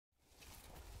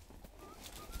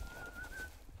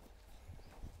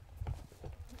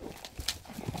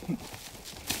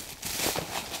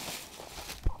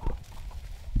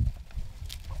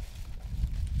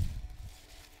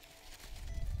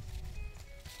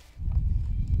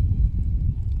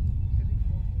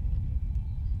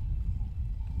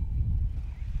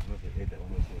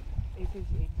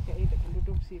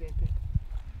sirepe.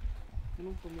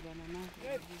 Non pomerana nazo.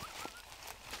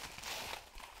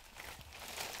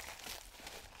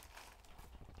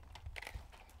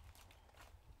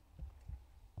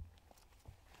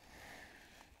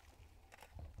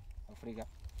 Africa.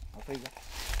 Africa.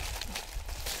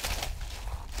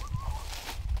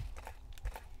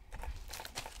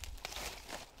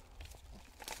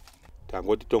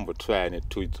 Tangoti tombotry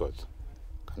ne2 idzodzo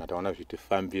kana taona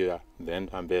zvitifambira then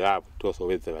hambira apo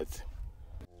tozowedzera dzimwe.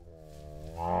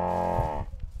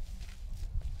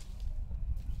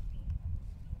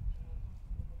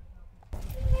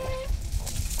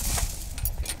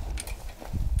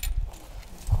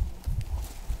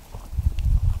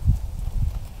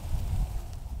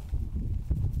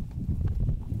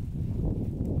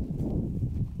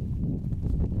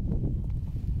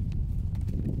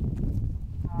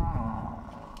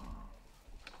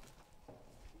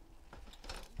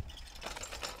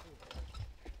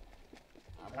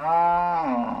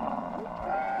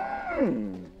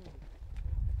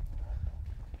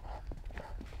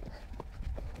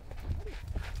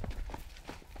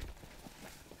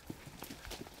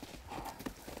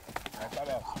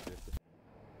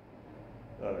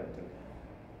 All right.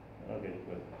 Okay,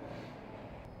 good.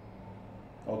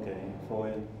 Okay,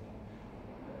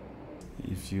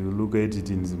 if you look at it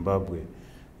in Zimbabwe,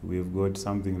 we've got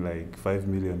something like 5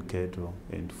 million cattle,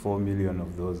 and 4 million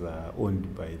of those are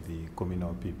owned by the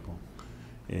communal people.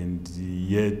 And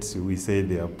yet we say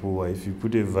they are poor. If you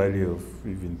put a value of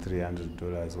even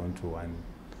 $300 onto one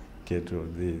cattle,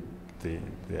 they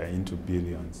are into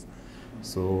billions.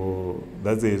 So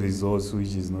that's a resource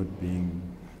which is not being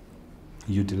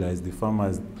utilized. The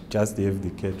farmers just have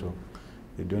the cattle.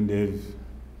 They don't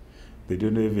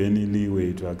have any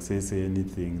leeway to access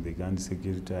anything. They can't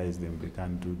securitize them. They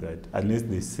can't do that unless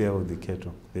they sell the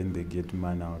cattle. Then they get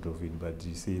money out of it. But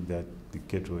you see that the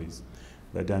cattle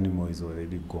that animal is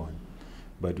already gone.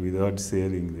 But without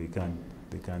selling, they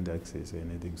can't access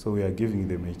anything. So we are giving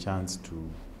them a chance to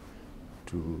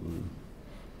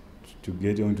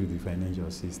get onto the financial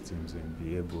systems and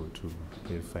be able to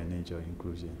have financial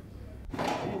inclusion.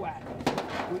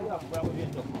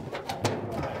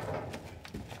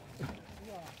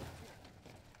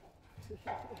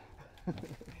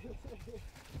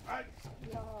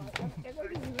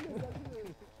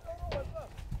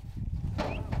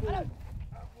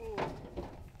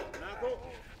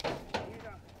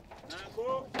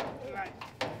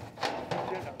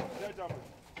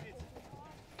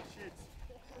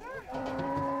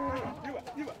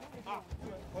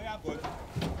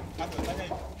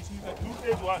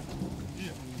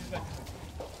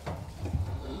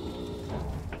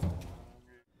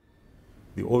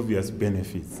 The obvious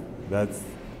benefits,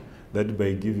 that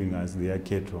by giving us their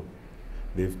cattle,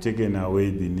 they've taken away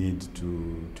the need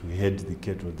to head the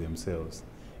cattle themselves.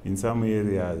 In some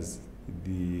areas,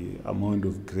 the amount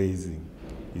of grazing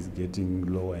is getting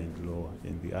lower and lower,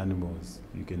 and the animals,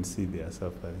 you can see they are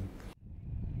suffering.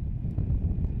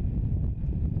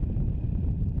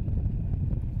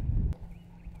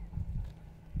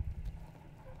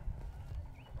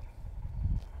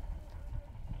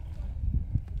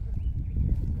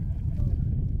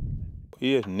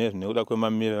 Iye nekuda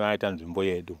kwemamiriro aita nzvimbo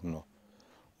yedu kuno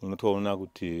unotoona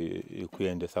kuti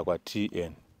kuendesa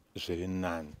kwaTN zviri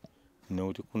nani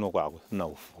nekuti kuno kwakusina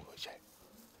ufuro chaiko,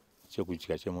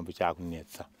 chekudya chemombe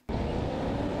chakunetsa.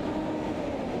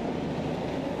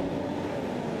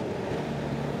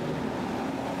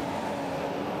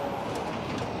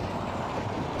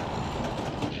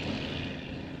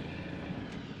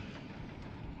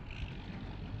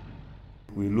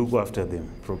 We look after them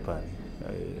properly.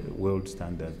 World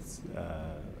standards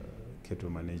cattle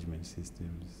management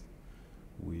systems.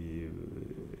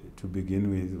 To begin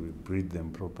with, we breed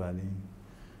them properly.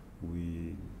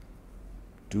 We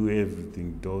do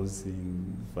everything,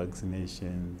 dosing,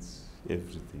 vaccinations,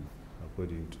 everything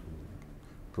according to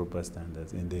proper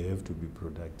standards, and they have to be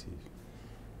productive.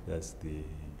 That's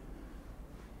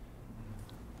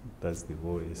the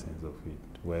whole essence of it.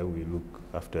 While we look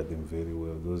after them very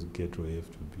well, those cattle have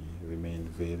to remain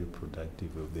very productive.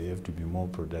 They have to be more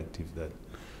productive than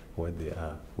what they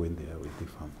are when they are with the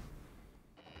farmer.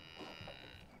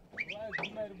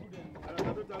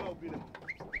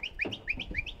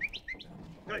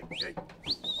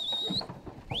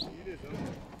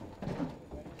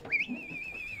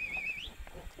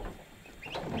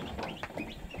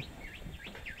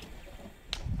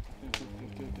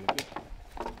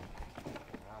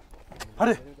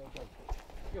 Hadi.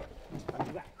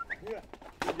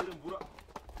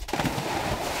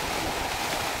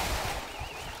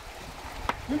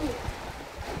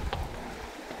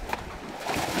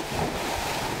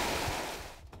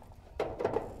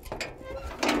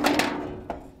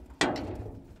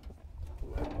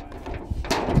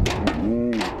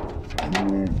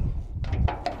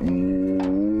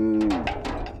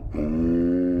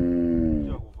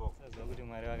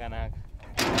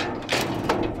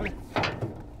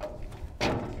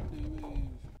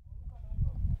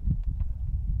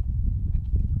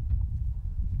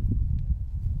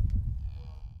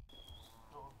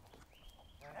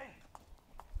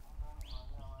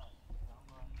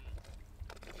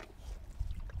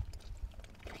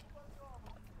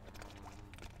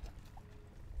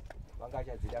 vanga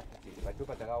achadzida futi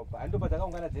vatopa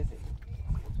dzakaungana dzese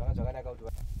zvanga zvakanaka kuti